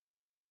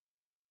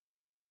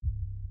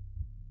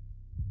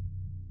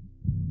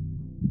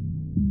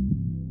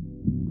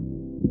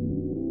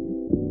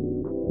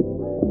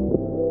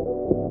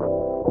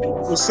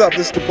What's up?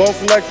 This is the Bone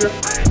Collector,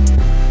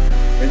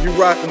 and you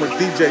rocking with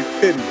DJ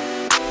Piddy.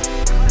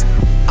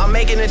 I'm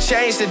making a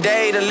change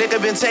today. The liquor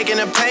been taking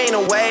the pain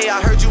away. I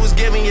heard you was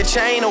giving your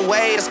chain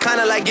away. It's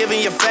kinda like giving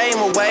your fame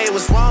away.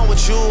 What's wrong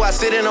with you? I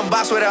sit in a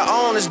box where the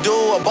owners do.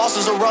 A boss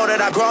is a road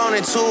that I've grown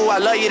into. I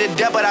love you to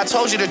death, but I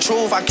told you the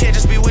truth. I can't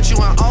just be with you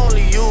and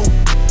only you.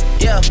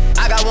 Yeah,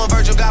 I got one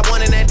Virgil, got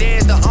one, and that day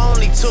is the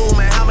only two,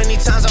 man. How many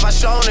times have I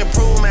shown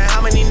improvement? How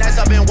many nights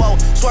I've been woke,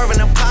 swerving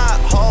the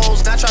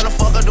potholes, not trying to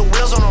fuck up the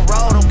wheels on the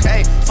road,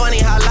 okay? Funny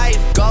how life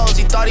goes.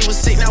 He thought he was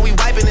sick, now we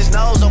wiping his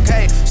nose,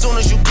 okay? Soon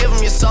as you give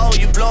him your soul,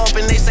 you blow up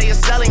and they say you're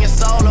selling your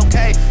soul,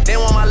 okay? They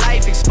want my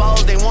life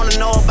exposed, they wanna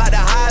know about the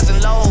highs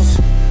and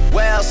lows.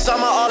 Well,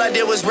 summer all I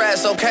did was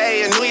rest,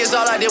 okay? And New Year's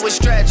all I did was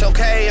stretch,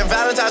 okay? And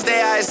Valentine's Day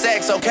I had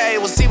sex, okay?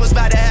 We'll see what's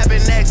about to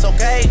happen next,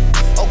 okay?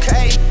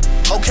 Okay,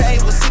 okay,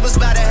 we'll see what's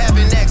about to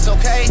happen next,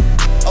 okay?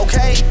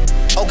 Okay,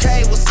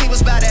 okay, we'll see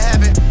what's about to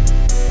happen.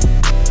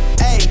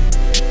 Hey,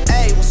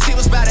 hey, we'll see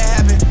what's about to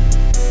happen.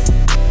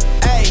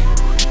 Hey,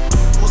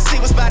 we'll see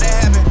what's about to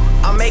happen.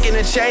 I'm making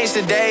a change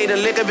today. The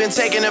liquor been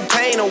taking the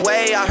pain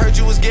away. I heard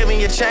you was giving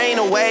your chain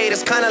away.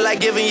 That's kinda like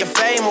giving your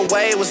fame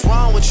away. What's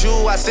wrong with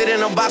you? I sit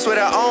in a box where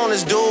the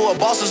owners do. A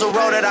boss is a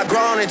road that I've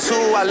grown into.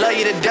 I love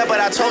you to death, but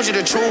I told you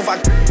the truth.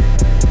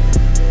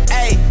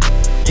 Hey,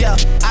 yeah,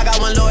 I got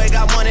one lawyer,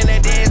 got one, and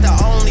that day is the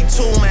only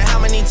two, man. How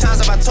many times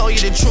have I told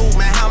you the truth,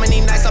 man? How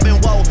many nights I've been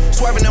woke,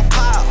 swerving them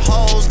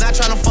potholes, not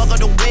trying to fuck up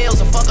the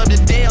wheels or fuck up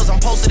the deals. I'm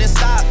posted in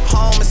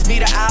Stockholm, it's me,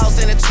 the Owls,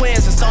 and the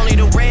twins, it's only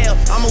the real.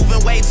 I'm moving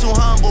way too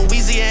humble,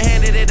 Weezy and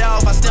handed it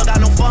off, I still got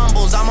no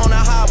fumbles. I'm on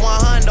a hot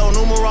 100,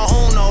 numero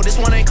uno, this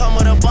one ain't come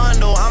with a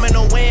bundle. I'm in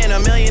the win,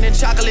 $1 million in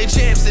chocolate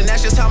chips, and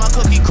that's just how my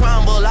cookie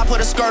crumble. I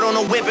put a skirt on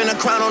a whip and a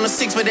crown on a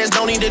 6, but there's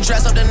no need to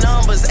dress up the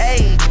numbers,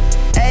 ayy,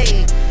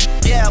 ayy.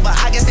 Yeah, but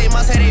I guess they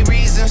must have their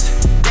reasons.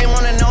 They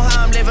wanna know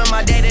how I'm living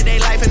my day-to-day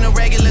life in the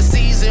regular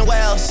season.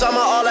 Well,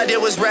 summer all I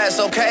did was rest,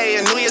 okay?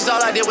 And New Year's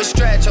all I did was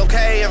stretch,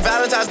 okay? And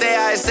Valentine's Day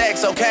I had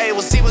sex, okay?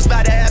 We'll see what's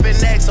about to happen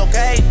next,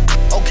 okay?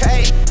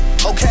 Okay,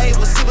 okay,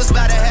 we'll see what's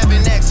about to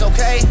happen next,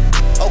 okay?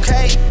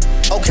 Okay,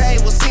 okay,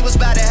 we'll see what's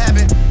about to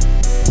happen.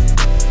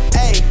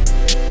 Hey,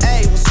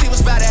 hey, we'll see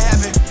what's about to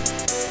happen.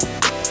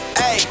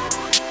 Hey.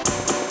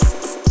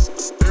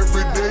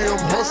 Every day I'm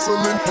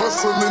hustling,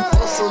 hustling,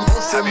 hustling,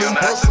 hustling,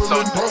 hustling,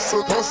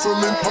 hustling,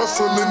 hustling,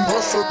 hustling,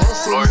 hustling,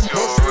 hustling,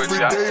 hustling.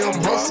 Every day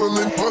I'm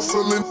hustling,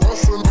 hustling,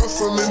 hustling,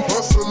 hustling,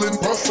 hustling,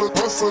 hustling,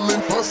 hustling,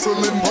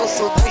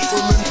 hustling,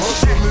 hustling,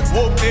 hustling.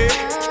 Whooped it,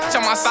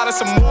 I'm outside of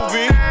some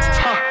movie.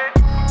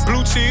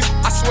 Blue cheese,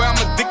 I swear I'm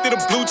addicted to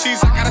blue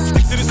cheese. I gotta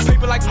stick to this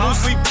paper like blue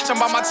sleep. I'm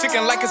about my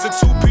chicken like it's a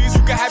two-piece.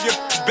 You can have your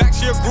back,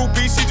 she a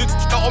groupie. She just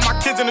got all my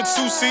kids in a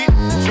two-seat.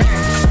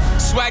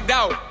 Swagged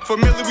out,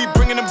 familiar, we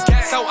bringing them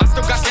gas out. I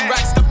still got some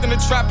racks stuffed in the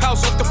trap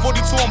house. Off the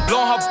 42, I'm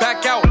blowing her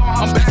back out.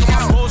 I'm back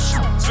on my bullshit,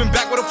 spin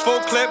back with a full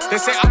clip. They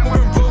say I'm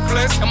moving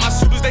ruthless, and my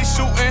shooters they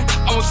shooting.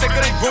 I won't take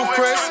of they roof,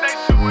 Chris.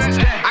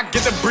 I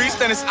get the breeze,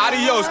 then it's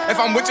adios. If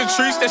I'm with your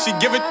trees, then she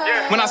give it.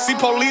 When I see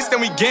police,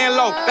 then we gang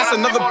low. That's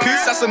another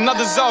piece, that's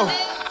another zone.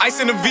 Ice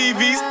in the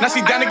VVs, now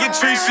she down to get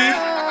treachy.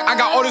 I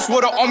got all this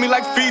water on me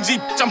like Fiji.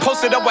 I'm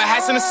posted up with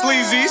hats and the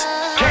sleazies.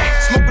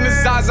 Smoking the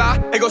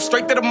Zaza, they go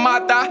straight to the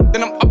Mata.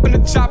 Then I'm up in the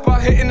chopper,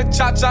 hitting the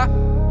cha-cha.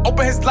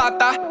 Open his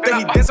lata, then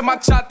he dancing my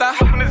chata.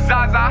 Smoking the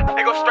Zaza,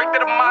 they go straight to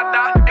the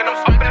Mata. Then I'm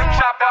up in the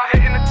chopper,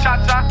 hitting the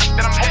cha-cha.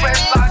 Then I'm open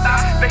his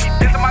lata, then he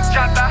dancing my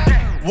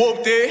chata.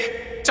 Whooped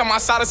it, I'm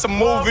outside of some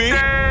movie.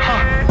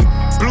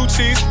 Blue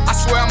cheese, I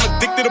swear I'm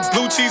addicted to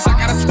blue cheese. I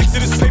gotta stick to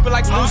this paper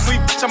like blue sleep.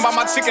 I'm about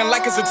my chicken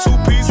like it's a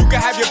two-piece. You can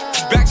have your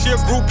back, she a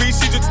groupie.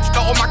 She just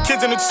got all my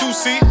kids in a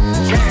two-seat.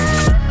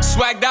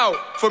 Swagged out,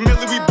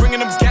 familiar, we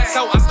bringing them gas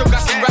out. I still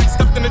got some racks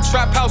stuffed in the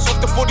trap house.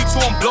 Off the 42,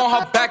 I'm blowing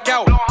her back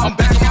out. I'm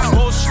back on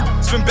my bullshit,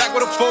 spin back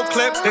with a full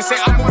clip. They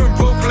say I'm moving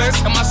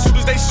ruthless, and my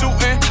shooters they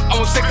shooting. I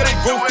won't take of they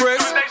roof,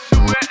 Chris.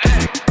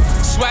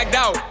 Swagged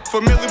out,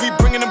 familiar, we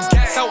bringing them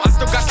gas out. I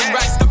still got some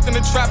racks stuffed in the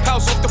trap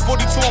house. Off the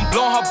 42, I'm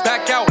blowing her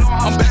back out.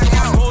 I'm back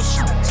on my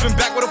bullshit, spin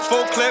back with a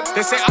full clip.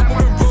 They say I'm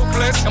moving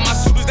ruthless, and my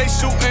shooters they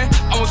shooting.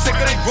 I won't take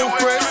of they roof,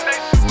 Chris.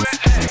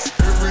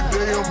 Every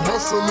day I'm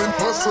hustling,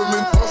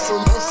 hustling,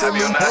 hustling,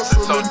 hustling,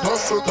 hustling,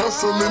 hustling,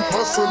 hustling,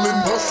 hustling,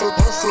 hustling,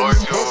 hustling,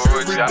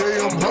 hustling. Every day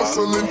I'm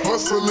hustling,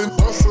 hustling,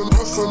 hustling,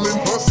 hustling,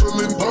 hustling,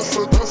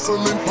 hustling, hustling,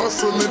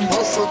 hustling,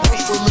 hustling,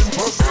 hustling,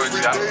 hustling.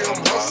 Every day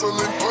I'm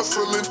hustling,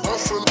 hustling,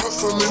 hustling,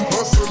 hustling,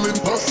 hustling,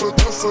 hustling,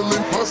 hustling,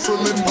 hustling,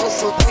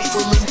 hustling,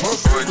 hustling,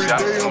 hustling. Every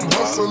day I'm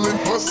hustling,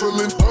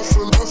 hustling,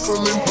 hustling, hustling,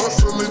 hustling,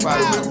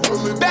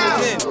 hustling,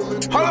 hustling.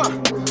 Hold on,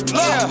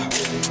 look,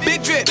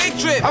 big drip, big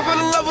drip. I fell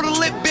in love with a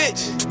lit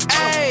bitch.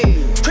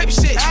 Ayy, crip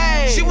shit.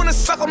 Ayy, she wanna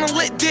suck on a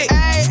lit dick.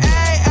 Ayy,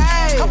 ayy,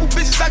 ayy. Couple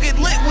bitches I get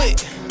lit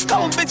with.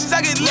 Couple bitches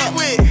I get lit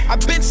with. I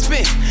been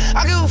spit.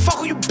 I give a fuck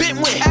who you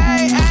been with.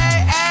 Ayy,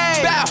 ayy,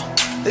 ayy. Bow.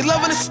 They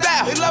loving the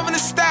style. They loving the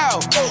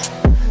style.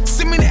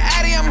 Send me the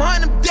Addy, I'm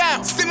hunting them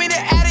down. Send me the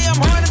Addy, I'm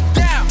hunting them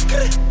down.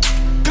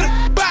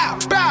 Bow,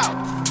 bow,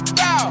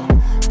 bow.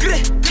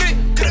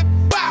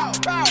 Bow,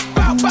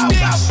 bow, bow,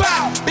 bow,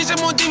 bow. Bitch,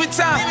 I'm on demon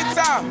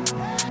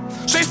time.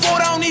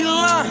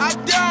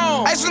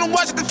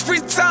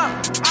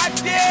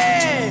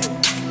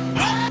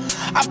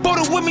 I brought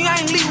it with me, I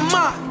ain't leaving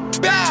mine.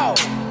 Bow,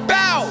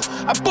 bow.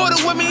 I brought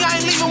it with me, I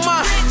ain't leaving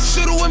mine.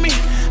 Shoot it with me.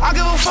 I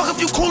give a fuck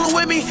if you coolin'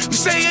 with me. You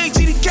say you ain't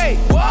GDK.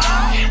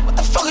 What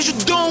the fuck is you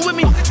doing with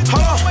me?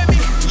 Hold on.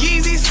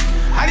 Yeezys.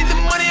 I need the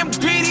money, I'm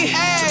greedy.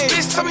 Ay. The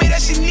bitch told me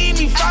that she need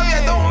me. Fabi,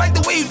 I don't like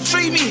the way you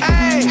treat me.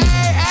 Ay.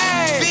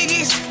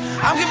 Figgies,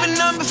 I'm giving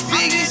number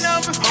figgies.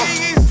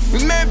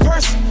 We met in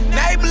person,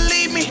 now you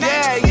believe me.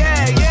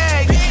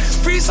 Yeah.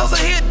 Free souls are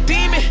here,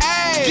 demon.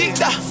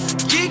 Geeked up,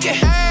 geeking.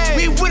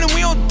 We winning,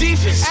 we on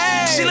defense.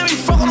 She let me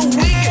fuck on the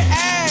weekend.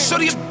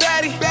 Shorty a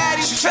baddie.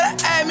 She try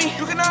to add me.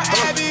 You cannot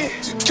add me.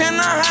 She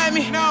cannot hide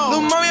me.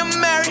 Little mommy, I'm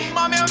married.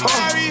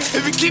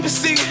 If you keep it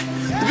secret,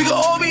 we can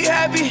all be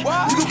happy.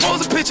 We can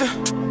post a picture,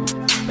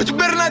 but you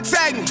better not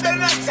tag me.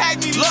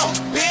 Look,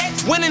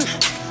 bitch. Winning,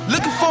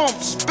 looking for him,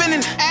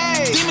 spinning.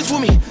 Demons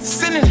with me,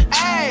 sinning.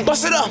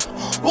 Bust it up,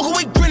 walk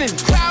away grinning.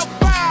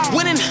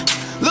 Winning,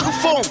 looking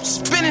for him,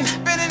 spinning.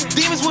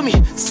 Demons with me,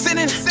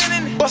 sinning.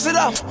 Bust it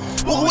up,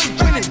 walk away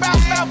grinning.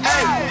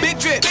 Big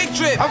drip.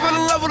 I fell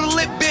in love with a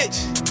lit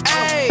bitch.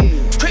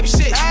 Crip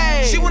shit.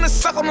 She wanna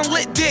suck on a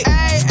lit dick.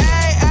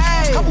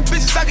 Couple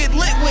bitches I get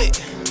lit with.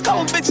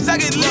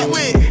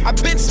 I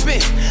been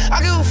spit.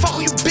 I give a fuck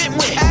who you been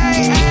with.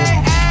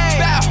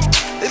 Bow.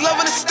 They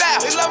loving the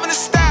style.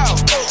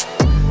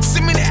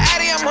 Send me the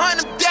Addy, I'm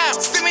hunting them down.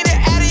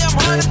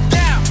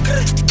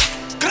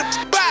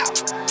 Bow.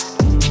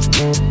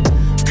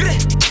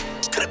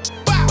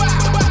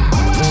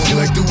 She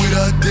like the way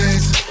that I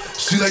dance.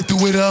 She like the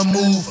way that I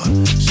move.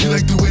 She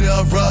like the way that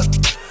I rock.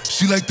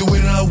 She like the way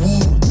that I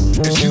woo.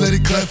 And she let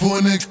it clap for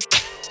a nigga.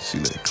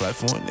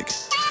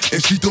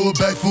 And she throw it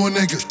back for a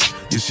nigga.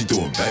 Yeah, she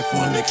throw it back for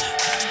a nigga.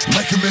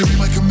 Mike and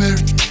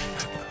Mary.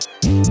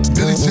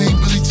 Billie Jean.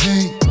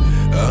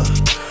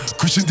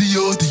 Christian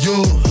Dior.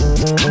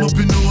 I'm up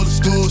in all the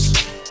stores.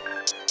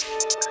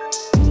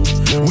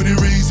 When it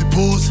rains, it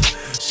pours.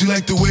 She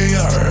like the way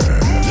I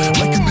heard.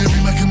 Mike and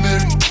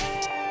Mary.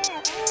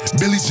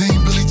 Billie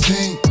Jean.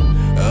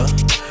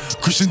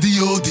 Christian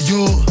Dior.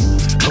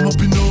 I'm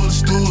up in all the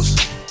stores.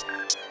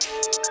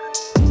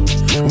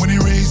 When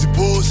it rains, it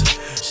pours.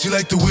 She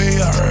like the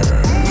way I heard.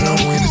 When I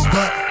walk in the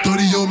spot,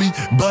 30 on me.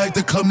 Buy at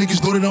the club,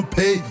 niggas know that I'm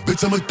paid.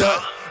 Bitch, I'm a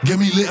thot. Get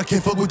me lit, I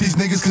can't fuck with these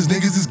niggas cause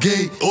niggas is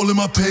gay. All in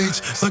my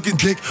page, sucking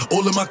dick.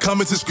 All in my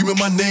comments and screaming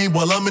my name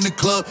while I'm in the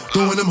club.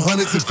 Throwing them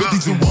hundreds and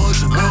fifties and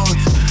ones.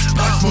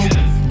 I smoke,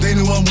 they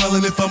know I'm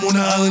wildin'. If I'm on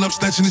the island, I'm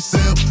snatching the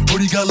cell.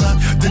 Brody got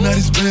locked, the night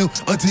is bail.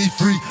 Until he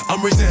free,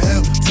 I'm raising hell.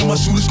 Tell my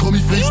shooters call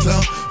me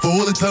FaceTime. For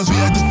all the times we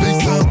had to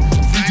FaceTime.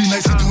 3D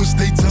nights to do a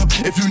state time.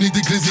 If you need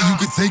the glizzy, you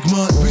can take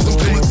mine. Please don't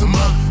come up to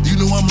mine. You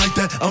know I'm like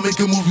that, I'll make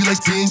a movie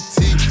like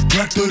TNT.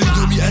 Black 30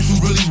 on me, ask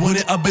you really want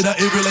it. I bet I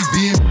air it like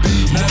DMB.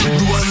 Now I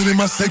blue island in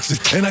my section,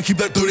 and I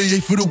keep that 38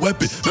 for the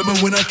weapon. Remember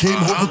when I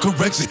came home for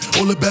correction?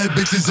 All the bad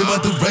bitches in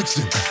my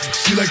direction.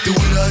 She like the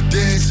way that I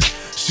dance.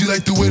 She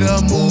like the way that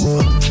I move.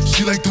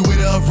 She like the way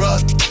that I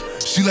rock.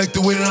 She like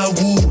the way that I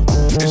woo.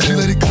 And she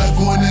let it clap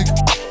for a nigga.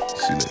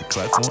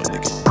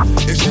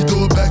 And she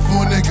throw it back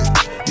for a nigga.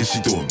 Yeah, she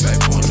throw it back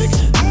for a nigga.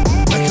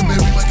 Mike and Mary.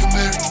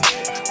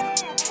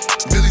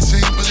 Billie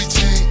Jean.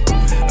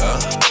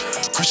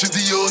 Christian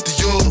Dior.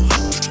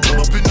 I'm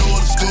up in all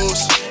the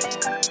stores.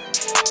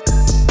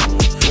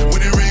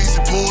 When it rains,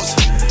 it pours.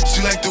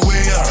 She like the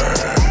way I heard.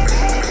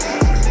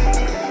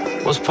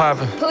 What's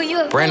poppin'?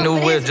 Brand new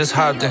whip, just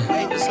hopped in.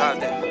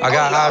 I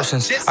got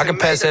options. I can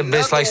pass that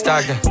bitch like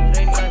Stockton.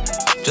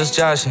 Just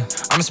joshing.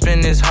 I'ma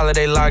spend this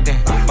holiday locked in.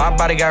 My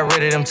body got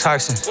rid of them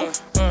toxins.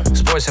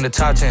 Sports in the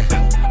top 10.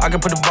 I can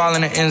put the ball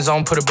in the end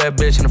zone, put a bad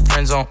bitch in the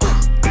friend zone.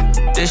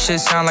 This shit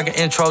sound like an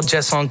intro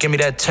jet song, give me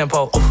that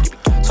tempo.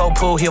 Told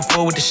Pooh he a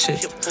fool with the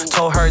shit.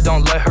 Told her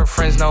don't let her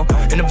friends know.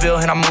 In the Ville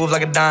and I move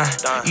like a dime.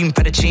 Eating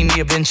fettuccine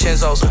at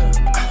Vincenzo's.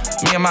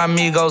 Me and my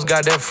amigos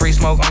got that free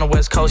smoke on the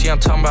West Coast. Yeah, I'm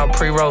talking about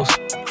pre-rolls.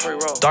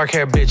 Dark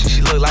hair bitch and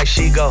she look like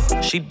she go.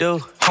 She do.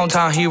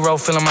 Hometown hero,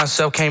 feeling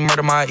myself, can't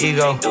murder my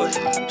ego.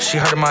 She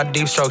heard of my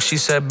deep stroke. She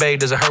said, babe,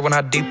 does it hurt when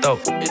I deep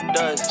throat? It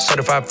does.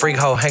 Certified freak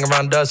hoe, hang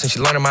around us and she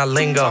learning my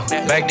lingo.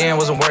 Back then,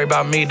 wasn't worried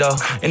about me though.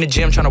 In the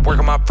gym, trying to work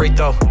on my free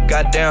throw.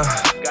 Goddamn.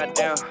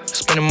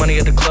 Spending money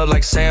at the club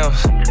like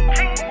Sam's.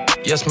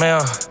 Yes,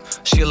 ma'am.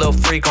 She a little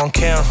freak on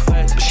cam,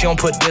 but she don't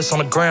put this on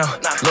the ground.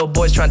 Little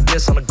boys tryna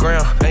diss on the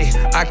ground. Hey,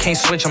 I can't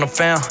switch on the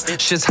fan.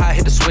 Shit's hot,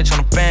 hit the switch on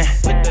the fan.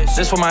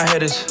 This where my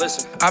head is.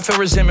 I feel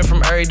resentment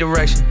from every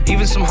direction.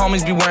 Even some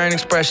homies be wearing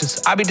expressions.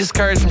 I be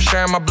discouraged from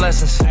sharing my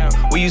blessings.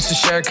 We used to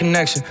share a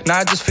connection. Now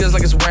it just feels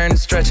like it's wearing and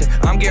stretching.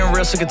 I'm getting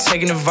real sick of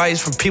taking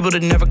advice from people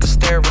that never could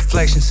stare at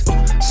reflections.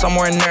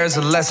 Somewhere in there is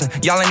a lesson.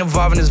 Y'all ain't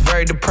evolving, it's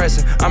very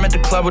depressing. I'm at the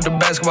club with the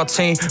basketball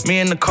team. Me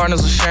and the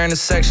Cardinals are sharing a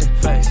section.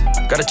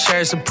 Gotta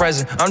cherish the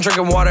present. I'm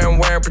drinking water and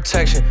wearing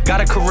protection.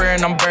 Got a career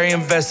and I'm very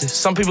invested.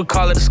 Some people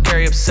call it a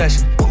scary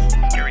obsession.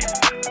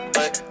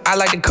 I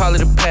like to call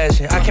it a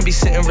passion. I can't be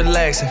sitting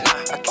relaxing.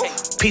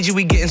 PG,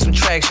 we getting some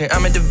traction.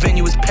 I'm at the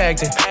venue, it's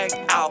packed in.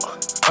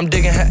 I'm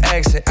digging her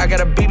accent. I got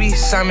a BB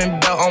Simon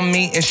belt on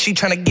me and she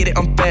tryna get it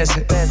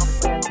unfastened.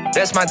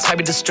 That's my type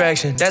of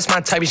distraction. That's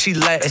my type of she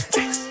Latin.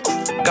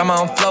 Got my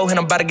own flow and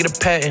I'm about to get a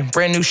patent.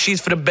 Brand new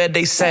sheets for the bed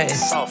they satin.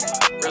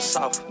 Real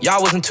soft.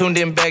 Y'all wasn't tuned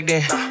in back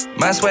then.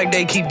 My swag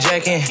they keep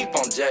jacking.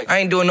 I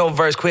ain't doing no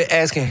verse, quit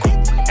asking.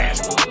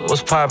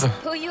 What's poppin'?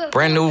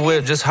 Brand new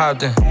whip, just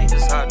hopped in.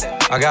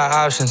 I got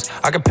options,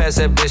 I can pass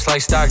that bitch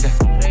like Stockton.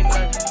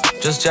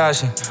 Just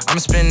joshing, I'ma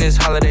spend this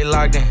holiday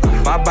locked in.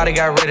 My body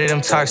got rid of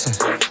them toxins.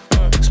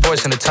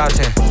 Sports in the top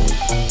 10.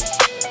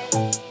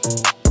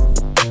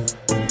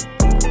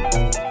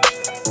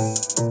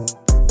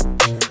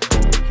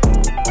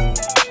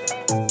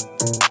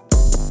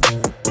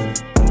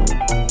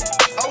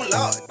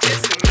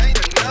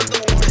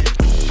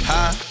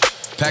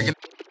 Packing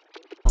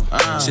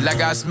shit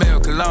like I smell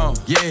cologne.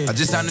 Yeah, I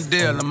just signed a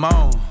deal, I'm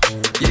on.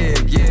 Yeah,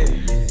 yeah.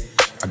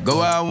 I go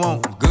where I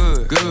want,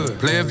 good, good.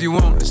 Play if you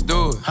want, let's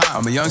do it.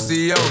 I'm a young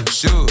CEO,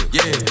 sure.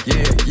 Yeah,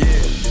 yeah,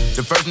 yeah.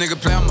 The first nigga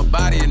play on my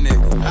body, a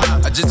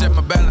nigga. I just check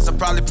my balance, I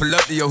probably pull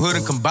up to your hood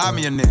and come buy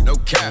me a nigga. No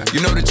cap.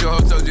 You know that your hoe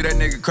told you that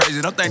nigga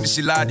crazy. Don't think that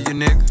she lied to you,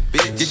 nigga.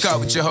 Bitch. Get caught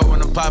with your hoe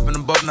when I'm popping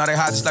them both. Now they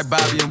hot just like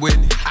Bobby and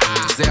Whitney.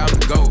 Say I'm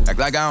the GOAT, act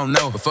like I don't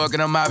know. But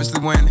fucking, I'm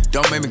obviously winning.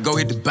 Don't make me go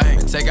hit the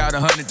bank and take out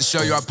 100 to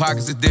show you our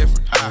pockets is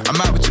different.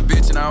 I'm out with your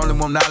bitch and I only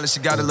want knowledge. She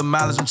got a little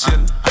mileage, I'm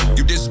chillin'.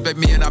 You disrespect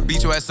me and I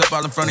beat your ass up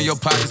all in front of your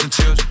pockets and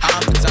children.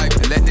 I'm the type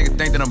that let niggas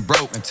think that I'm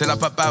broke until I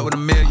pop out with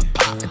 $1 million.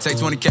 And take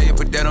 20K and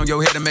put that on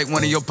your head and make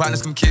one of your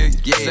partners come kill you.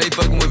 Yeah. Say he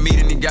fucking with me,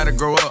 then he gotta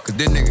grow up. Cause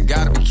this nigga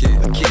gotta be kid.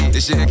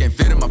 This shit can't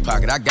fit in my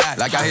pocket, I got it.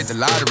 Like I hit the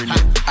lottery,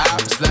 nigga. I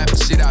slap the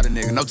shit out of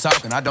nigga. No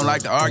talking, I don't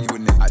like to argue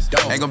with niggas. I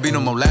don't. Ain't gonna be no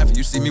more laughing.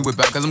 You see me whip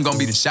out, cause I'm gonna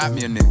be the shot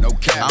me a nigga. No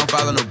cap. I don't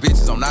follow no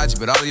bitches on IG,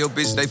 but all of your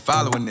bitches, they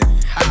following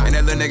nigga. And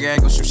that little nigga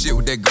ain't gon' shoot shit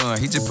with that gun.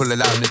 He just pull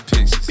it out in his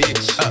pictures.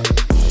 Bitch.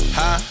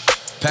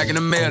 Packing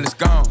the mail, it's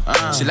gone.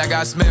 Shit like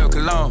I smell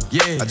cologne.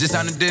 Yeah. I just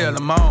signed a deal,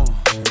 I'm on.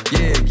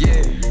 Yeah,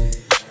 yeah.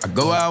 I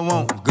go where I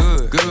want,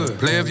 good, good.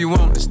 Play if you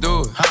want, let's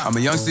do it. I'm a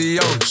young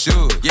CEO,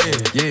 sure. Yeah,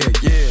 yeah,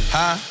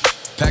 yeah.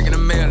 Packing the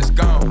mail, it's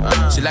gone.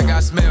 Shit like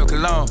I smell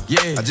cologne.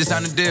 Yeah. I just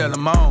signed a deal,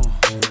 I'm on.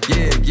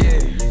 Yeah,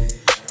 yeah.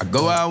 I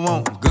go where I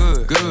want,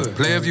 good, good.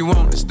 Play if you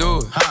want, let's do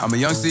it. I'm a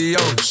young CEO,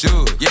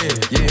 sure. Yeah,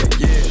 yeah,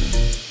 yeah.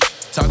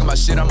 Talking about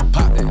shit, I'ma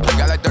pop that.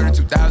 Got like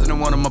 32,000 in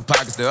one of my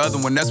pockets. The other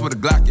one, that's where the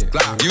Glock at.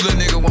 You little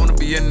nigga wanna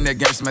be in that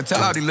gangster, man.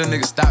 Tell all these little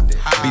niggas stop that.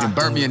 Beat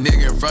burn me a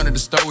nigga in front of the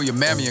store with your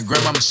mammy and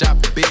grandmama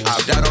shopping. Bitch, I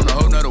died on a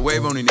whole nother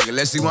wave on these niggas.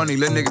 Let's see one of these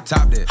little niggas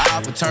top that.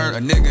 I would turn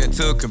a nigga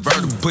into a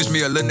convertible. Push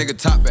me a little nigga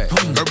top back.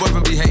 Her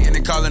boyfriend be hating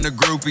and calling a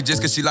groupie just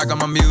cause she like all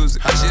my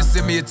music. She'll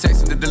send me a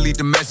text and to delete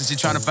the message. She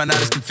tryna find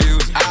out it's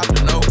confusing. I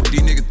don't know what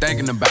these niggas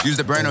thinking about. Use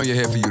the brain on your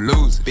head for you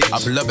lose.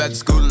 I pull up after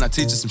school and I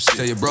teach you some shit.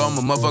 Tell your bro I'm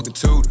a motherfucking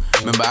tutor.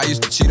 Remember I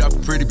used to cheat off a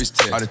pretty bitch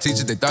test. All the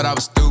teachers, they thought I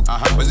was stupid.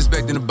 Was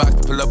expecting the box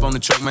to pull up on the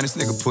truck, man, this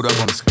nigga put up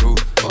on the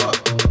scooter.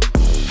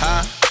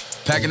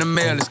 Packing the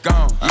mail, it's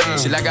gone.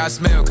 Shit like I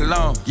smell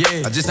cologne.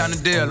 Yeah. I just signed a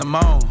deal, I'm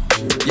on.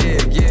 Yeah,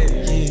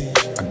 yeah.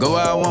 I go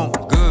where I want,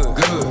 good,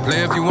 good.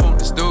 Play if you want,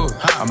 let's do it.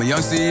 I'm a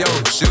young CEO,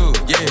 sure.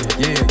 Yeah,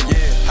 yeah,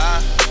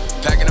 yeah.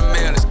 Packing the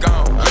mail, it's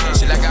gone.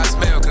 Shit like I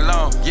smell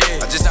cologne.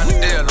 Yeah. I just signed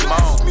a deal, I'm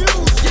on.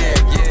 Yeah,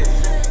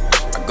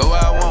 yeah. I go where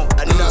I want,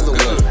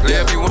 good.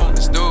 Play if you want,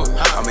 let's do it.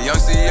 I'm a young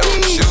CEO,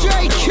 sure.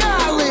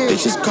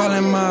 Bitches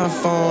calling my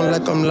phone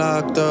like I'm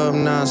locked up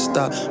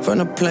non-stop. From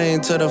the plane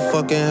to the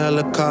fucking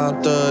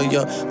helicopter,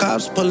 yeah.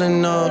 Cops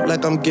pulling up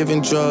like I'm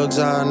giving drugs,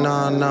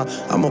 nah.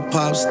 I'm a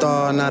pop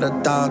star, not a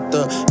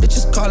doctor.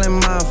 Bitches calling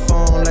my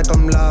phone like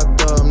I'm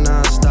locked up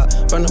non-stop.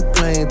 From the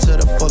plane to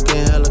the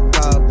fucking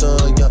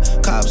helicopter,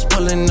 yeah. Cops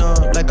pulling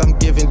up like I'm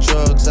giving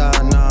drugs,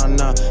 nah.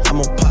 I'm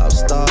a pop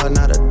star,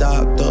 not a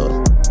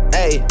doctor.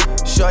 Ayy,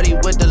 shorty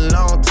with the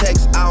long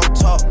text, I don't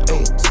talk.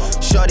 Ay.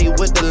 Shorty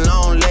with the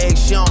long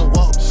legs, she don't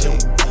walk.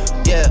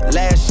 Yeah,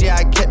 last year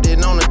I kept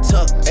it on the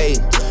tuck.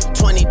 Ayy,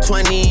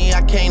 2020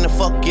 I came to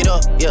fuck it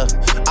up. Yeah,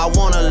 I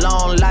want a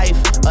long life,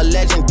 a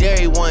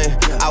legendary one.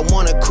 I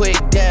want a quick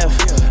death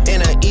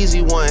and an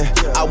easy one.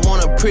 I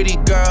want a pretty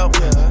girl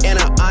and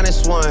an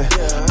honest one.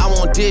 I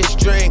want this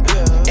drink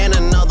and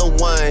another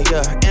one.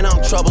 Yeah, and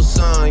I'm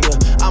troublesome.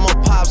 Yeah, I'm a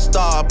pop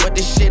star, but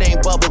this shit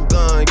ain't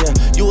bubblegum.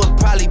 Yeah, you would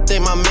probably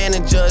think my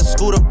manager is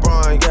Scooter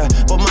Braun. Yeah,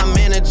 but my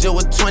manager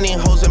with 20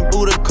 hoes and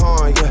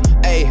Budokan.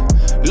 Yeah,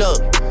 ayy,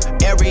 look.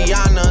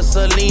 Ariana,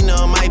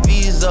 Selena, my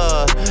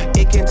visa.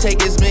 It can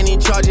take as many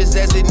charges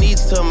as it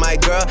needs to, my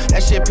girl.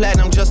 That shit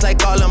platinum just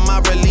like all of my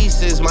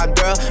releases, my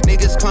girl.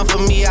 Niggas come for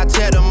me, I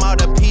tear them all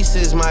to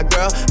pieces, my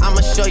girl.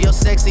 I'ma show your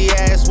sexy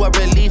ass what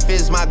relief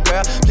is, my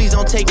girl. Please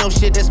don't take no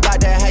shit that's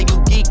about to have you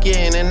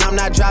geeking. And I'm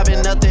not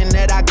driving nothing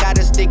that I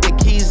gotta stick the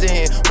keys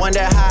in.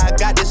 Wonder how I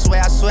got this way,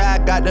 I swear I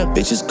got the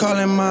bitches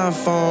calling my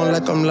phone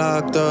like I'm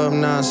locked up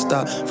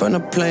non-stop. From the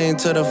plane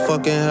to the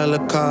fucking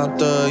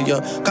helicopter,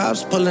 yeah.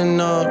 Cops pulling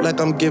up like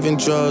I'm giving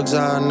drugs,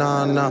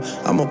 nah.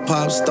 I'm a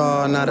pop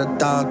star, not a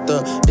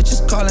doctor.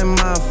 Bitches calling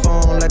my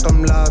phone like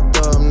I'm locked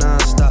up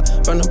non-stop.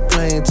 From the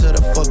plane to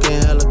the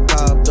fucking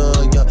helicopter,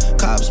 yeah.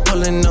 Cops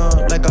pulling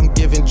up like I'm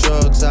giving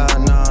drugs,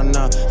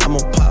 nah. I'm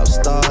a pop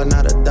star,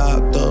 not a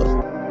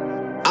doctor.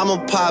 I'm a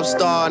pop pop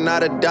star,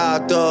 not a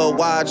doctor.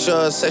 Watch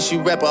her, said she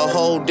rep a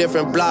whole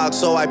different block,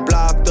 so I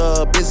blocked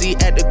her. Busy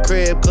at the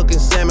crib, cooking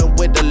salmon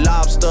with the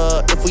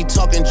lobster. If we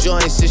talking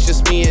joints, it's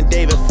just me and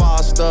David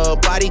Foster.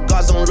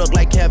 Bodyguards don't look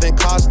like Kevin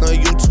Costner,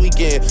 you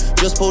tweaking.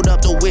 Just pulled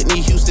up to Whitney,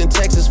 Houston,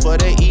 Texas for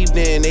the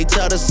evening. They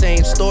tell the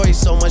same story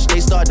so much they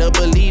start to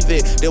believe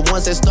it. The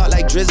ones that start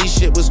like Drizzy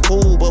shit was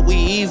cool, but we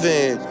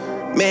even.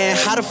 Man,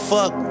 how the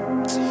fuck?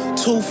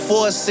 2,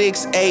 4,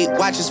 6, 8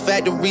 watches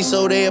factory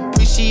so they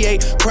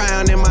appreciate.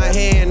 Crown in my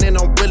hand and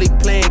I'm really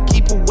playing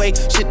keep away.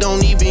 Shit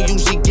don't even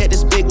usually get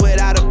this big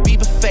without a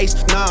Bieber face.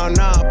 Nah,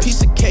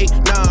 piece of cake.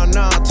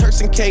 Nah,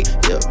 Turks and cake.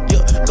 Yeah.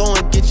 Go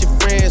and get your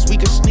friends, we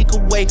can sneak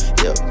away.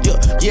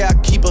 Yeah, I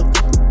keep her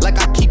like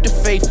I keep the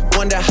faith.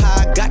 Wonder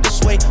how I got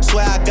this way.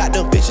 Swear I got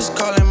the bitches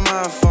calling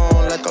my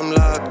phone like I'm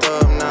locked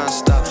up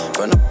non-stop.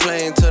 From the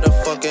plane to the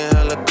fucking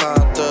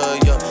helicopter.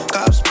 Yeah,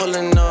 cops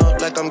pulling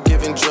up like I'm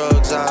giving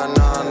drugs.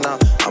 Nah.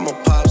 I'm a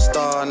pop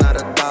star, not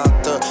a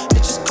doctor.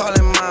 Bitches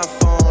calling my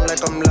phone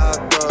like I'm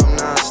locked up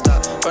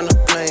non-stop. From the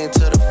plane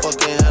to the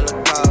fucking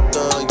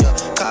helicopter. Yeah,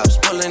 cops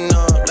pulling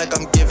up like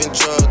I'm giving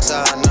drugs.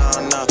 Nah.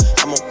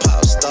 I'm a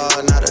pop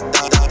star, not a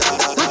doctor.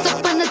 Once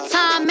upon a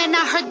time, and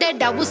I heard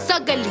that I was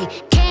ugly.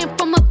 Came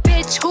from a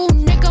bitch who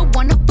nigga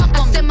wanna fuck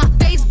on me. I said my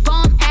face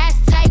bomb, ass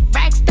tight,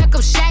 rack stack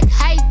up, shack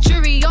height,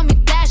 jury on me,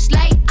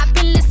 flashlight. I've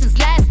been listening since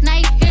last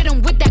night. Hit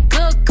him with that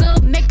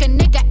good, make a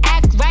nigga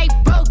act right.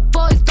 Broke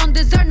boys don't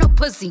deserve no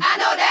pussy. I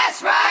know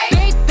that's right.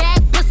 Big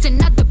bag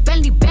bustin' out the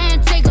Bentley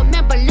band. Take a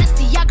man,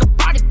 Balenciaga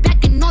brought it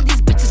back, and all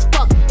these bitches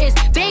fuck. It's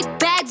big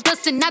bags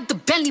bustin' out the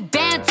Bentley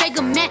band. Take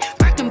a man,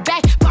 working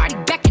back, party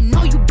back, and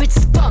all you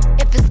bitches fuck.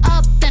 If it's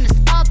up, then it's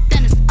up,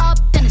 then it's up,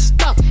 then it's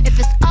stuck. If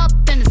it's up,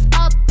 then it's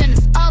up, then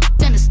it's up,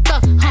 then it's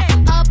stuck.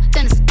 Up,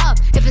 then it's up.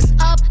 If it's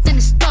up, then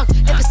it's stuck.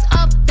 If it's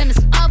up, then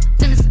it's up,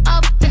 then it's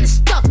up, then it's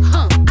stuck.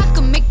 I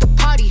can make the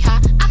party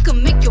hot, I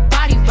can make your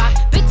body rock.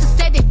 Bitches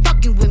say they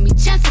fucking with me,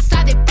 chances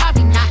are they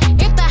probably not.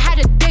 If I had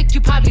a dick,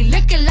 you probably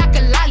lick it like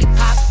a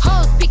lollipop.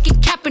 Hoes speaking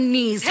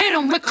Japanese, hit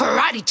 'em with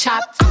karate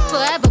chops. I'm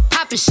forever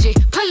popping shit,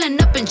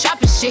 pulling up and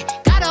dropping shit.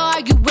 Gotta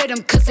argue with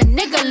him, cause a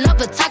nigga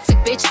love a toxic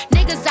bitch.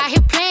 Niggas out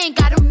here playing,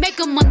 gotta make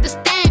them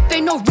understand. If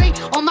ain't no ring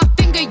on my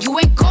finger, you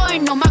ain't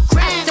going on my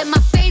gram. I said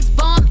my face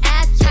bomb,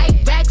 ass tight,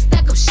 rack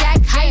stack up,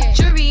 shack height,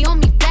 jury on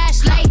me,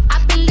 flashlight.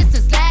 I've been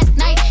listening since last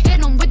night.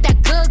 Hit 'em with that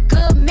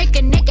good, make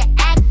a nigga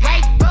act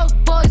right. Broke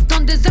boys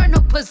don't deserve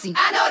no pussy.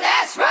 I know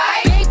that's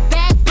right. Big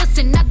bag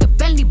bustin' out the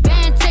Bentley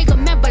band. Take a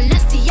man,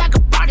 Balenciaga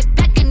brought it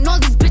back, and all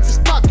these bitches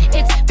fuck.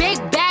 It's big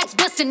bags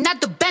bustin'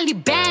 out the Bentley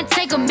band.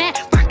 Take a man,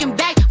 working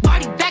back,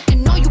 party back,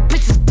 and all you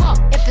bitches fuck.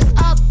 If it's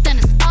up, then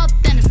it's up,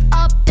 then it's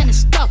up, then it's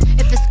stuck.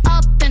 If it's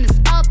up, then it's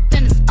up,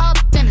 then it's up,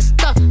 then it's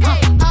stuck.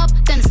 Up,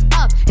 then it's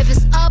up. If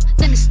it's up,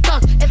 then it's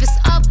stuck. If it's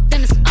up,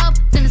 then it's up,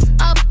 then it's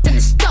up, then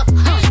it's stuck.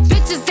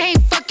 Bitches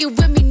ain't fucking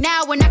with me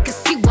now, and I can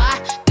see why.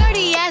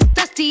 Dirty ass,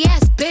 dusty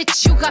ass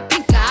bitch, you got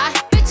pink eye.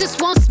 Bitches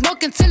won't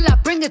smoke until I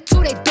bring it to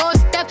their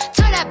doorstep.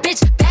 Tell that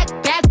bitch back,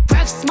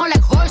 breath smell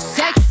like horse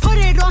sex. Put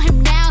it on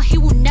him now, he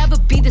will never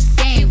be the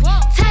same.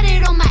 Tat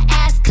it on my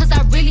ass, cause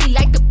I really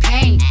like the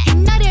pain. He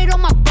nutted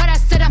on my butt, I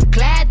said I'm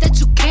glad that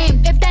you came.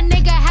 If that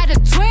nigga had a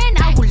twin,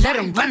 I would let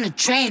him run a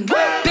train.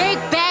 Big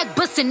bag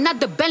bustin' out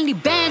the Bentley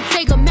band.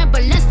 Take a man,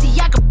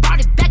 Balenciaga brought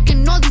it back,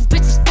 and all these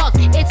bitches fuck.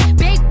 It's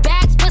big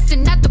bags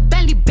bustin' out the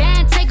Bentley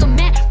band. Take a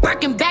man,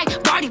 working back,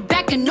 party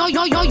back, and yo.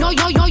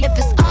 If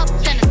it's up,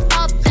 then it's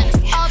up, then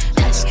it's up,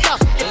 then it's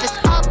stuck. If it's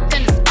up,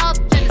 then it's up,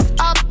 then it's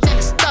up, then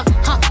it's stuck.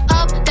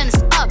 Up, then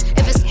it's up.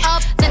 If it's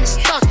up, then it's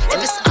stuck.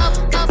 If it's up,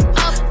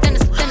 then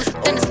it's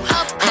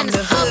up, then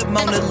it's up.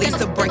 Mona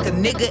Lisa, break a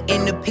nigga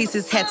into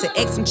pieces. Had to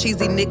X some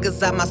cheesy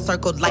niggas out my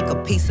circle like a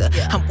pizza.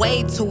 I'm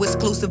way too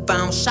exclusive. I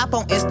don't shop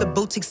on Insta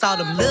boutiques. All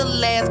them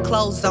little ass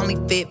clothes only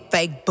fit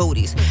fake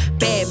booties.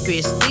 Bad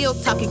bitch, still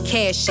talking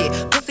cash shit.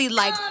 Pussy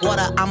like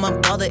water, I'm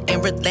unbothered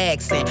and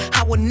relaxing.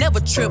 I would never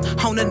trip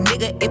on a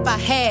nigga if I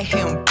had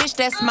him. Bitch,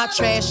 that's my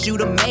trash, you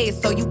the maid,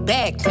 so you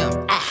bagged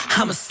him.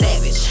 I'm a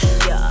savage,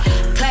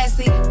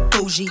 classy,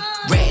 bougie,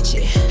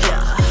 ratchet,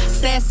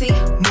 sassy,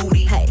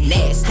 moody,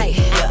 nasty,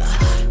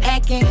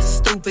 acting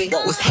stupid.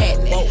 What's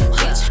happening?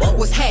 Bitch,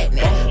 what's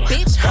happening?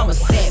 Bitch, I'm a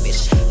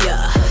savage.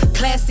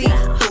 Classy,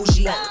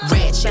 bougie,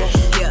 ratchet.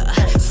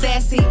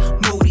 Sassy,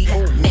 moody,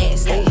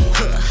 nasty.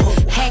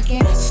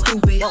 Hacking,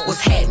 stupid.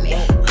 What's happening?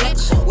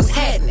 Bitch, what's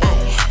happening?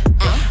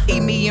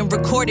 Eat me and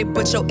record it,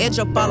 but your edge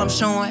up all I'm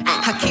showing.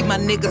 I keep my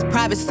niggas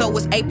private, so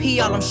it's AP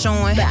all I'm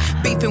showing.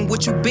 Beefing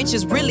with you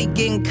bitches really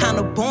getting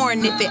kinda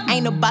boring. If it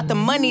ain't about the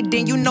money,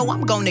 then you know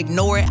I'm gonna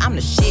ignore it. I'm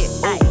the shit.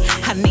 Ooh.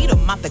 I need a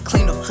mop to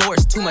clean the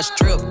floors. Too much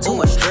drip.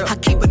 I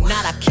keep a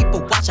knot, I keep a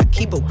watch, I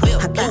keep a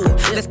whip.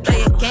 Ooh. Let's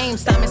play a game.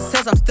 Simon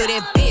says I'm still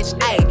that bitch.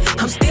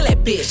 Ayy, I'm still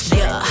that bitch.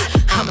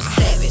 I'm a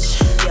savage.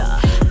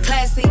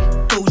 Classy,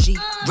 bougie,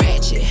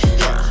 ratchet.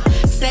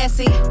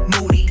 Sassy,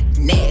 moody,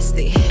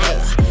 nasty.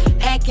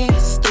 Acting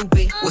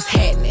stupid, what's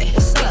happening?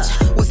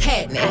 Bitch, what's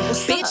happening?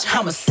 Bitch,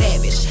 I'm a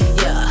savage.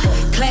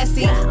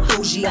 Classy,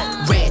 bougie,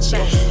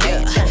 ratchet.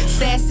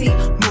 Sassy,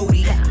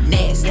 moody,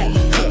 nasty.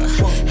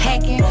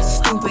 Hacking,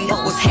 stupid,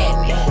 what's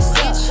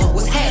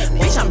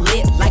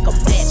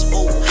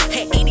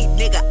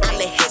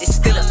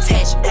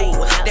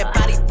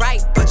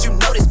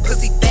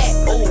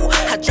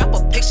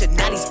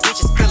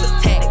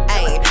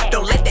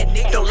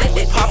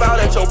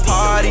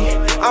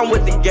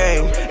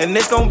and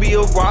it's gon' be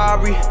a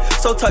robbery.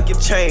 So tuck your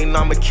chain,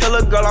 I'm a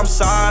killer, girl, I'm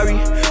sorry,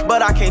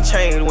 but I can't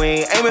change. We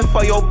ain't aiming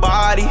for your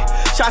body,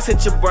 shots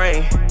hit your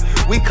brain.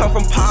 We come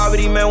from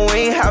poverty, man, we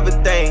ain't have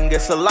a thing.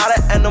 It's a lot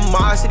of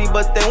animosity,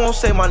 but they won't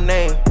say my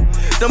name.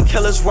 Them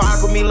killers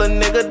rock with me, little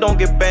nigga, don't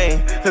get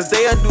banged. Cause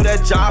they'll do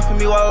that job for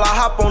me while I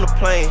hop on the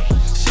plane.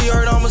 She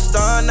heard I'm a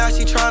star, now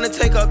she tryna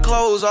take her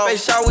clothes off.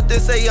 Face shot with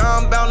this AR,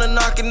 I'm bound to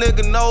knock a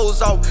nigga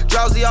nose off.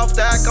 Drowsy off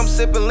the act, I'm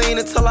sipping lean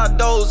until I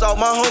doze off.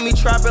 My homie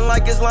trapping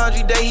like it's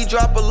laundry day, he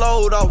drop a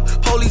load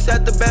off. Police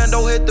at the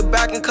bando, hit the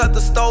back and cut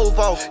the stove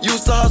off.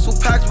 Used to hustle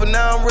packs, but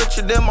now I'm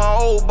richer than my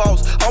old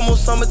boss.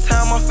 Almost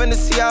summertime, I'm finna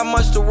see how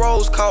much the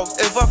rolls cost.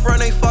 If a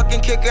friend ain't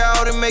fucking, kick her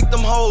out and make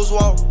them hoes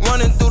walk.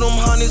 Running through them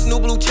honeys, new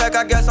blue check,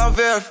 I guess I'm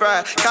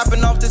verified.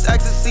 Capping off this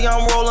ecstasy,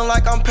 I'm rolling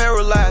like I'm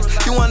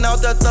paralyzed. You went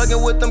out there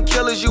thugging with them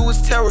killers, you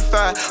was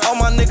terrified. All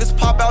my niggas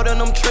pop out in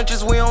them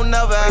trenches, we don't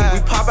never hide.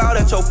 We pop out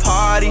at your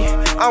party,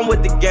 I'm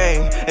with the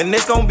gang, and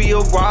it's gon' be a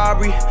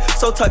robbery.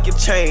 So tuck your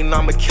chain,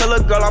 I'm a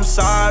killer, girl, I'm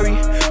sorry,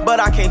 but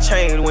I can't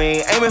change. We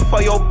ain't aiming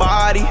for your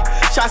body,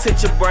 shots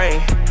hit your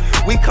brain.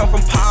 We come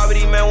from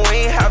poverty, man, we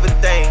ain't have a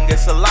thing.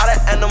 It's a lot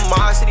of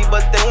animosity,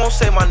 but they won't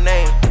say my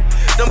name.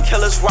 Them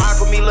killers rock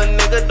with me, little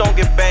nigga, don't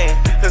get banged.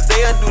 Cause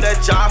they'll do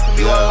that job for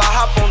me while I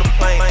hop on the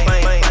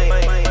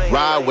plane.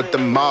 Ride with the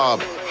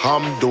mob,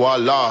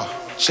 Hamdulillah.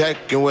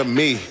 Check in with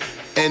me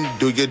and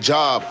do your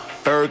job.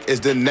 Ferg is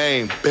the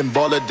name, Ben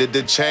Baller did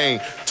the chain.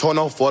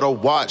 Torno for the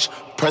watch,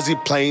 Prezi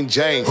plain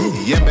Jane.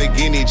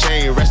 Yamagini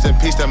chain, rest in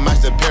peace to my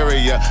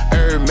superior.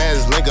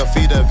 Hermes Linka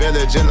feed a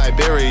village in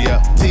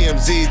Liberia.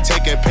 TMZ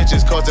taking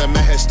pictures causing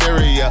my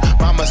hysteria.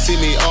 Mama see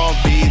me on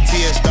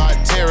BT and start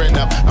tearing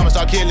up. I'ma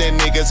start killing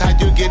niggas, how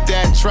you get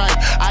that tripe?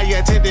 I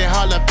attended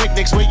Harlem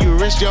picnics where you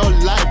risk your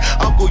life.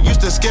 Uncle used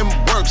to skim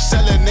work,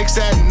 selling nicks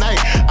at night.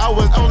 I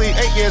was only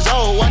 8 years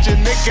old, watching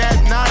Nick at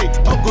night.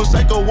 Uncle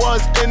Psycho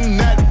was in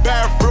that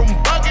bathroom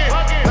bucket.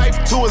 Knife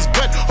to his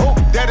gut, hope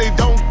that they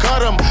don't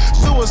cut him.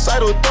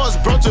 Suicidal thoughts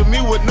brought to me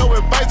with no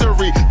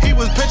advisory. He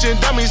was pitching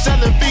dummies,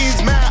 selling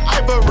fiends, mad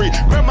ivory.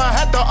 Grandma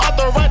had the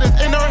arthritis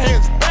in her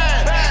hands,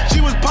 bad. She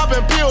was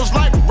popping pills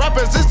like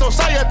rappers in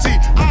society.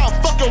 I'll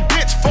fuck your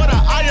bitch for the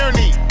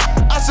irony.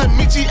 I said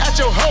meet you at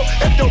your hoe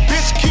if your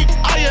bitch keep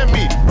eyeing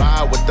me.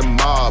 Ride with the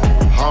mob,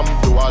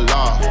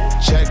 Hamdulillah.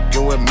 Check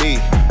in with me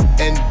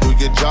and do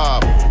your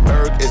job.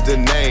 Berg is the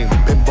name,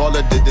 Ben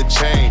Baller did the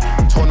chain.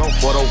 Torno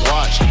for the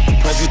watch,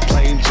 Prezi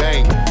plain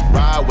Jane.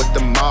 Ride with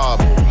the mob,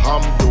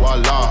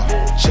 Hamdulillah.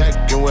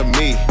 Check in with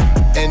me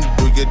and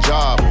do your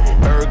job.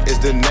 Berg is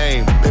the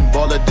name, Ben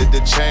Baller did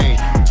the chain.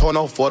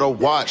 Torno for the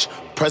watch,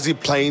 Prezi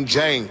plain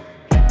Jane.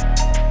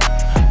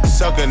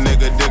 Suck a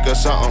nigga, dig or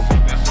something.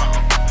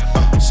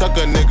 Suck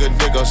a nigga,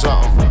 dig or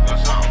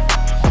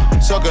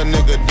something. Suck a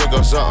nigga, dig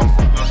or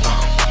something.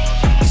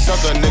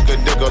 Suck a nigga,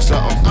 dig or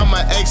something. I'ma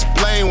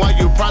explain why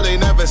you probably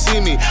never see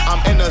me. I'm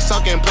in a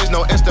sunken place,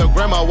 no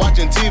Instagram or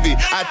watching TV.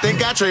 I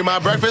think I trade my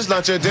breakfast,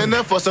 lunch, and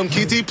dinner for some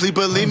kitty. Please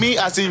believe me,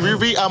 I see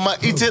Riri, I'ma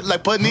eat it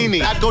like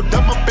panini. I go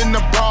dumb up in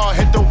the bra,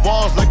 hit the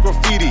walls like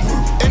graffiti.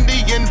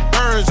 Indian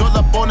burns all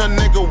up on a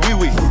nigga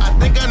wee-wee. I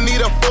think I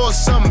need a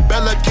foursome,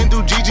 Bella can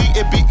do Gigi.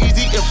 It be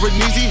easy if we're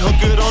easy, hook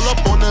it all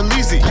up on a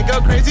Leezy. I go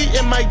crazy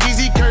in my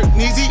Yeezy, Kirk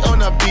Neezy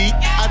on a beat.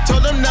 I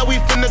told them that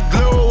we finna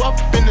glow up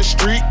in the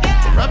street.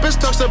 Rappers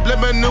talk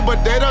subliminal,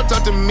 but they don't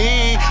talk to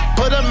me.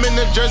 Put them in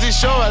the Jersey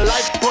Shore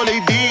like Pauly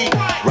D.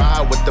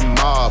 Ride with the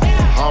mob,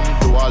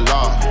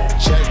 Hamdulillah.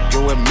 Check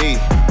in with me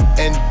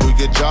and do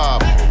your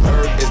job.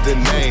 Berg is the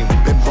name,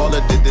 Ben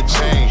Baller did the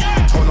chain.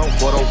 Torno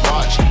for the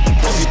watch,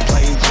 Prezi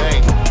plain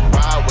Jane.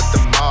 Ride with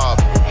the mob,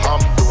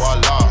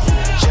 Hamdulillah.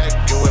 Check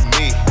in with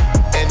me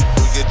and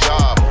do your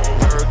job.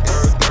 Berg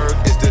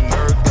is the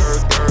nerd,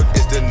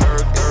 is the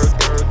nerd,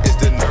 is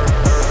the nerd.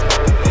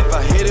 If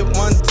I hit it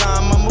one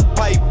time, I'm a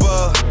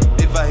piper.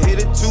 If I hit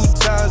it 2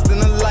 times,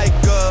 then I like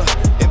her.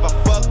 If I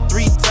fuck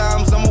 3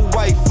 times, I'm a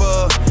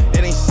wifer.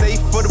 It ain't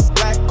safe for the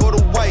black or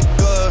the white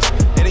girls.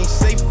 It ain't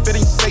safe, it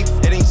ain't safe,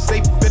 it ain't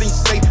safe, it ain't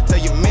safe. Tell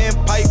your man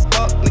pipe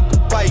up,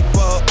 nigga pipe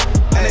up.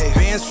 And the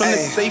bands from the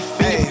safe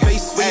in your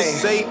face when you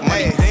say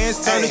money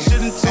dance, turn the shit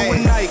into a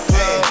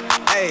nightclub.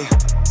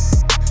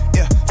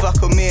 Yeah,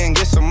 fuck with me and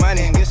get some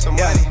money.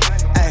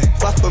 Ay,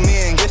 fuck with me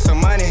and get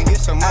some money.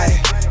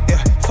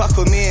 Yeah, fuck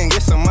with me and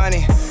get some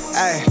money.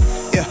 Ay,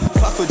 yeah,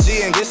 fuck with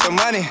G and get some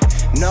money.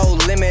 No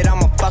limit,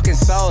 I'm a fucking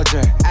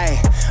soldier.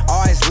 Ay,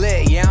 always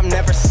lit, yeah, I'm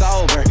never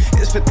sober.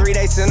 It's for 3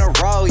 days in a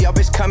row, yo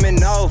bitch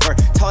coming over.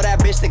 Told that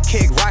bitch to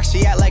kick rock,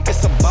 she act like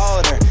it's a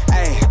boulder.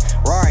 Ay,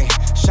 Rory,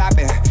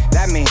 shopping,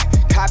 that mean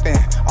copping,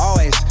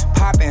 always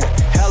popping,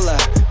 hella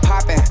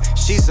popping.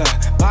 She's a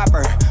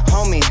bopper,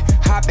 homie,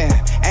 hopping,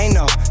 ain't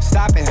no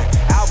stopping.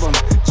 Album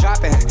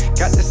dropping,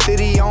 got the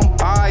city on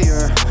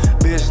fire.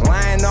 Bitch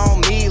lying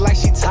on me like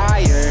she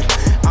tired.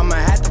 I'ma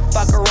have to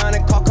fuck around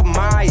and call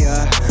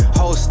Kamaya.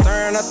 Whole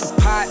stirring up the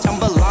pot,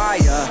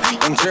 jambalaya.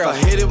 And girl, if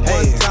I hit it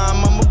one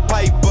time, I'm a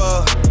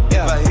piper.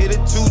 If I hit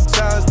it 2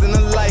 times, then I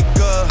like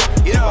her.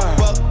 If I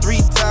fuck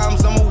 3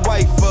 times, I'm a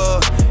wifer.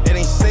 It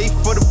ain't safe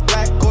for the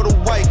black or the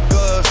white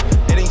girls.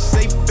 It ain't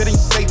safe, it ain't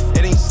safe,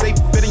 it ain't safe.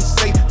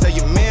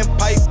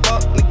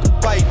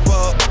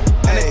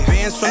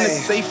 from the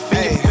safe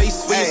in your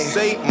face where you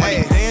say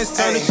money dance,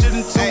 turn the shit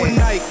into a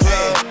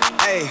nightclub.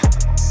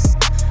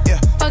 Yeah.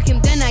 Fuck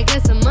him, then I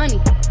get some money.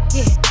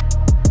 Yeah.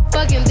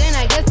 Fuck him, then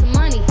I get some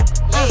money.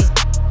 Yeah.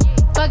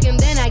 Fuck him,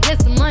 then I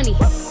get some money.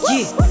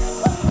 Yeah.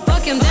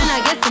 Fuck him, then I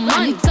get some money.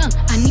 I need tongue,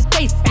 I need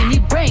face, I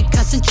need brain,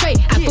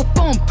 concentrate. I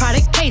perform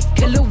product case,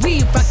 killer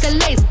weed, rock a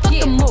lace. Fuck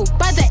the move,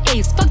 buy the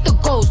ace, fuck the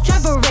goals,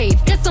 drive a rave.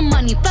 Get some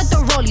money, fuck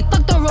the rollie,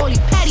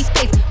 patty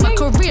face. My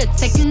career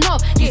taking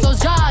off, these hoes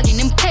jogging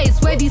in pace.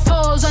 Where these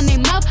hoes on their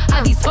mouth,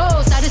 are these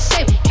hoes out of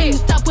shape? Can you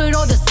stop with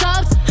all the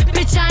subs?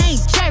 Bitch, I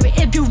ain't Jerry.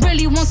 If you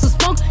really want some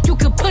smoke, you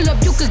could pull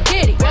up, you could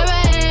get it. Grab a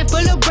hand,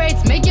 pull up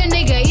braids, make your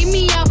nigga eat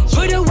me out.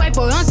 Put a white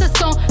boy on the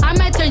song, I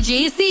might turn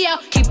GEC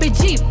out. Keep it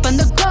G, from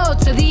the goal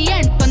to the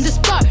end, from the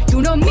start.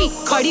 You know me,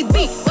 Cardi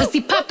B,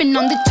 pussy popping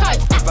on the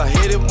charts. If I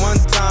hit it one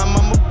time,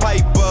 I'm a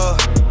piper.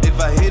 If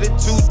I hit it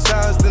 2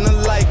 times, then I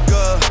like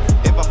her.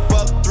 If I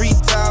fuck 3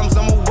 times,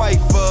 I'm a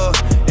wifer.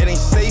 It ain't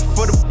safe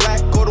for the black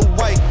or the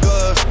white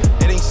girls.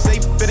 It ain't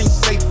safe, it ain't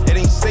safe, it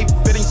ain't safe,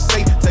 it ain't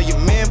safe. Tell your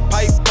man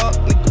pipe up,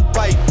 nigga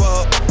pipe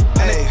up.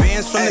 And the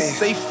bands from the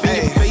safe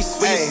in your face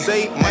where you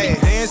say money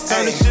dance,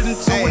 turn the shit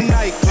into a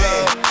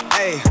nightclub.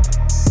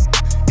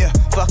 Yeah,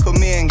 fuck with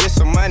me and get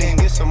some money,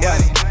 get some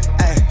money.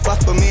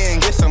 Fuck with me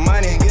and get some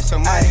money, get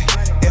some money.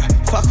 Yeah,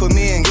 fuck with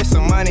me and get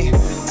some money.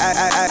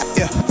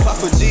 Yeah,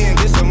 fuck with G and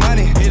get some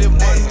money. Hit it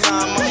one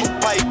time, I'm a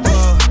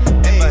piper.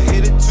 If I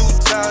hit it 2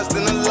 times,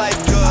 then I like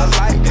her. I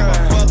like her. If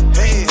I fuck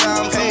 3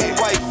 times, I'm a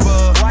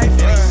wifer.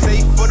 It ain't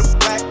safe for the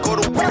black or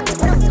the white.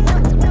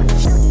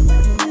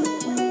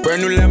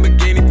 Brand new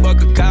Lamborghini,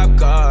 fuck a cop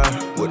car.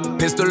 With a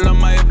pistol on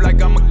my hip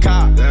like I'm a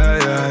cop.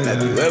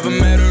 Have you ever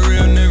met a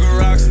real nigga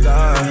rock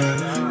star?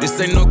 This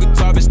ain't no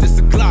guitar, bitch, this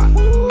a clock.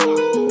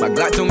 My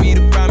Glock told me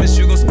to promise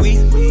you gon'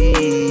 squeeze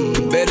me.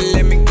 You better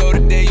let me go the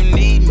day you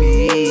need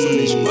me. So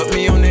bitch, put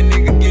me on that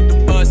nigga, get the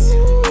bus.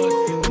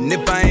 And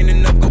if I ain't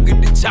enough, go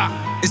get the chop.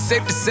 It's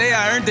safe to say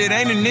I earned it,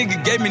 ain't a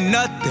nigga gave me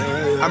nothing.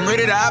 I'm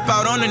ready to hop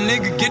out on a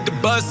nigga, get the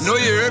bus. Know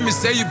you heard me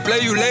say you play,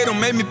 you late, don't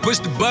make me push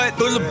the butt.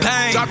 Full of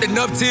pain, dropped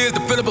enough tears to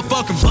fill up a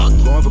fucking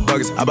bucket. Going for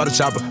buggers, I bought a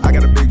chopper. I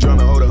got a big drum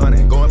and hold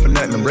 100. Going for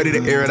nothing, I'm ready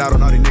to air it out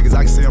on all these niggas,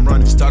 I can see them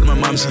running. She talked to my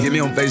mom, she hit me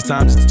on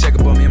FaceTime just to check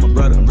up on me and my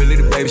brother. I'm really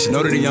the baby, she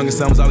know that the youngest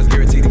son was always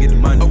guaranteed to get the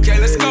money. Okay,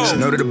 let's go. She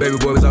know that the baby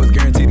boy was always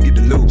guaranteed to get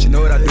the loot. She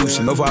know what I do,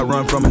 she know if I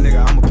run from a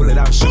nigga, I'ma pull it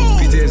out and shoot.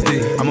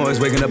 PTSD, I'm always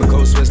waking up in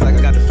cold sweats like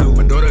I got the flu.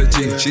 My daughter a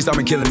G, she saw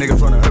me kill a nigga in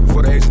front of her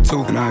before the age of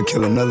 2. And I'd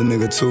kill another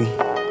nigga too,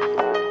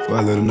 before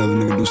I let another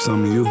nigga do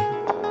something to you.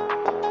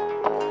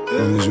 As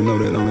long as you know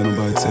that, don't let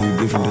nobody tell you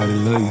different, that they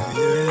love you.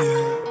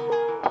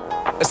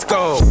 Let's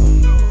go.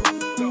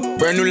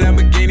 Brand new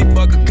Lamborghini,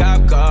 fuck a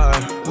cop car.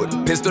 With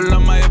a pistol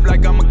on my hip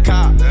like I'm a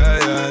cop.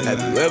 Have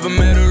you ever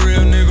met a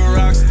real nigga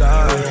rock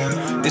star?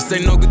 This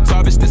ain't no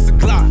guitar, bitch, this a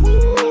clock.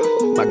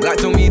 My Glock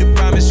told me to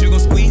promise you gon'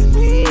 squeeze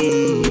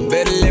me. You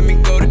better let me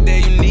go the day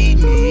you need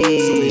me.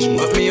 So bitch,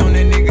 put me on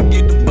that nigga,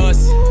 get the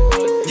bus.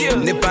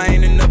 And if I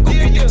ain't enough, go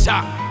get the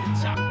chop.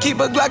 Keep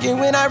a Glockin'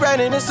 when I ride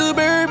in a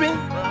Suburban.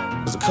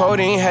 Cause the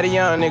codeine had a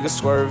young nigga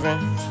swerving.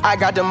 I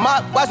got the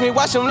mop, watch me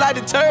wash him like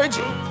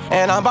detergent.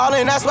 And I'm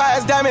ballin', that's why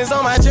it's diamonds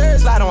on my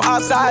jersey. Slide on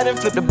outside and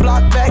flip the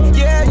block back,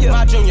 yeah, yeah.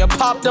 My junior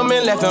popped him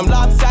and left him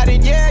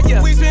lopsided, yeah,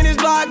 yeah. We spin his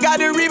block, got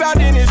the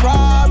rebound in his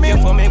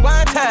robbing. For me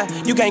one time,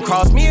 you can't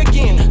cross me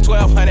again.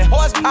 1200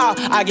 horsepower,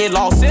 I get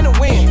lost in the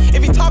wind.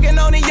 If he talking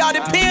on it, y'all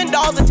depend,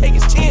 dolls and take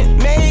his chin.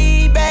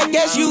 Maybach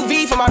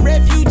SUV for my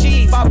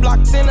refugees. 5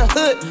 blocks in the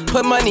hood,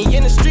 put money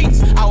in the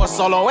streets. I was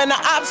solo and the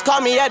ops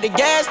called me at the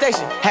gas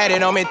station. Had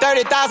it on me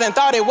 30,000,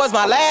 thought it was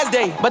my last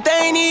day. But they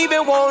ain't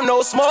even want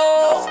no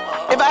smoke.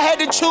 If I had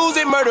to choose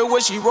it, murder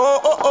would she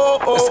roll?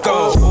 Let's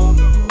go.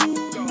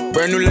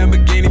 Brand new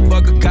Lamborghini,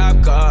 fuck a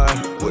cop car.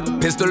 With a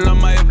pistol on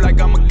my hip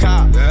like I'm a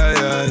cop.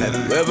 Have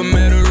you ever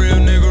met a real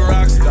nigga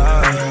rock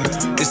star?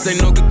 This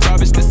ain't no guitar,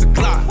 bitch, this a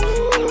clock.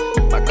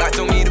 My Glock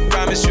told me to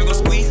promise you gon'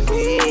 squeeze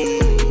me.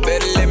 You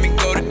better let me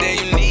go the day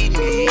you need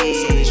me.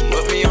 So bitch,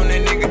 put me on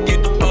that nigga,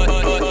 get the butt.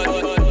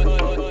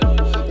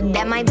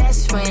 That my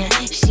best friend,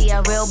 she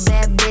a real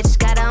bad bitch,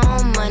 got her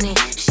own money.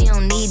 She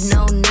don't need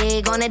no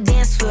nigga on the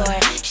dance floor.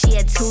 She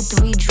had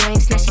 2-3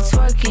 drinks, now she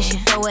twerking. She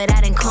throw it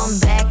out and come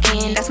back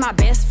in. That's my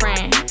best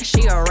friend.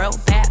 She a real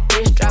bad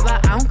bitch, drive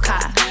her own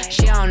car.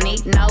 She don't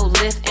need no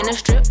lift in a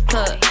strip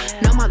club.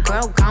 No, my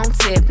girl gon'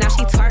 tip. Now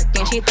she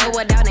twerking, she throw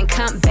it out and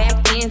come back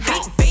in.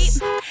 Beep, beep.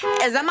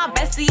 Is that my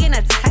bestie in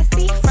a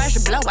tessie? Fresh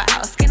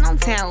blowout, skin on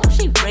town,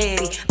 she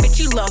ready. Bitch,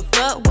 you look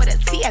good with a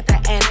T at the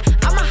end.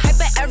 I'm a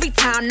hyper every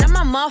time, not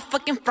my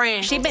motherfucking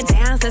friend. She been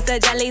down since the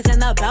jellies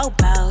and the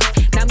bobos.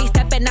 Now me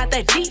stepping out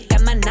the Jeep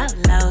and my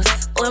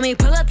nullos. When we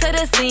pull up to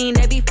the scene,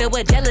 they be filled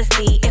with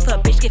jealousy. If a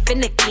bitch get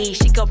finicky,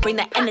 she gon' bring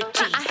the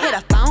energy. I hit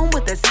a phone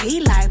with a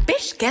T like,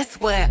 bitch, guess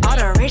what? All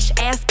the rich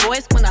ass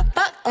boys wanna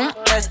fuck on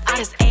us. I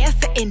just ass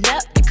sitting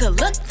up, you could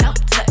look, don't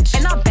touch.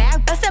 And I'm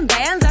back bustin'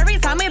 bands every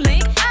time we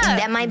link up.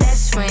 That my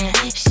best friend,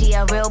 she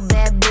a real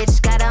bad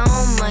bitch, got her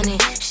own money.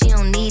 She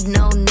don't need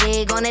no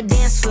nigga on the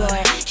dance floor.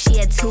 She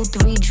had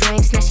 2-3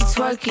 drinks, now she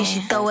twerking.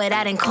 She throw it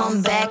out and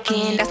come back back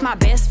in. That's my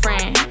best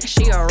friend.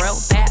 She a real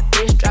bad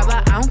bitch, drive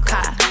her own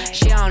car.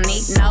 She don't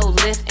need no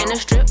lift in a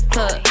strip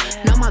club.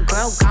 No, my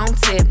girl gon'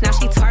 tip. Now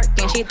she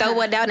twerking, she throw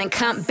it out and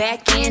come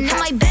back in. I'm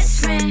my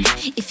best friend.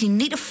 If you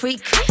need a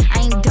freak,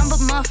 I ain't dumb but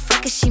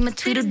motherfucker, she my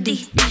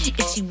Tweedledee.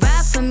 If she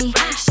ride for me,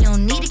 she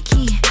don't need a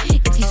key.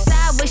 If you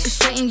sideways, she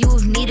straighten you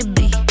if need to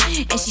be.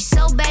 And she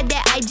so bad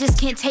that I just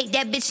can't take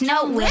that bitch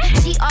nowhere.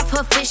 She off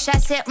her fish, I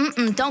said,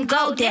 don't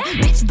go there.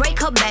 Bitch, break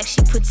her back,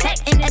 she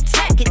protect and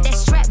attack. Get that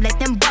strap, let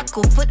them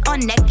buckle, foot on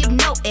neck, give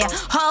no air.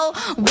 Whole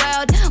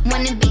world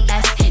wanna be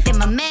us. Then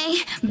my main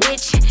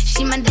bitch,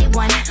 she my day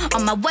one.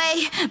 On my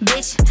way,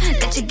 bitch,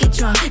 let you get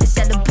drunk and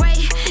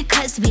celebrate.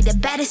 Cause we the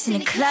baddest in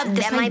the club,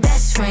 that's my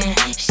best friend.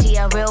 She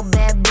a real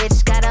bad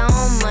bitch, got her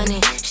own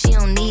money. She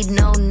don't need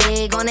no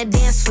nigga on the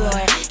dance floor.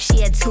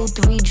 She had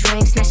 2-3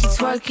 drinks, now she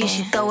twerking.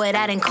 She throw it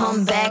out and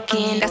come back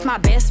in. That's my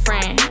best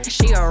friend.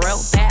 She a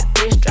real bad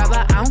bitch, drive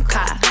her own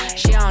car.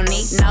 She don't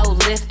need no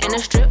lift in a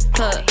strip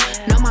club.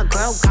 No, my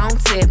girl gon'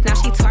 tip. Now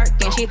she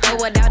twerking, she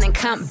throw it out and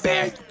come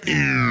back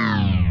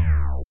in.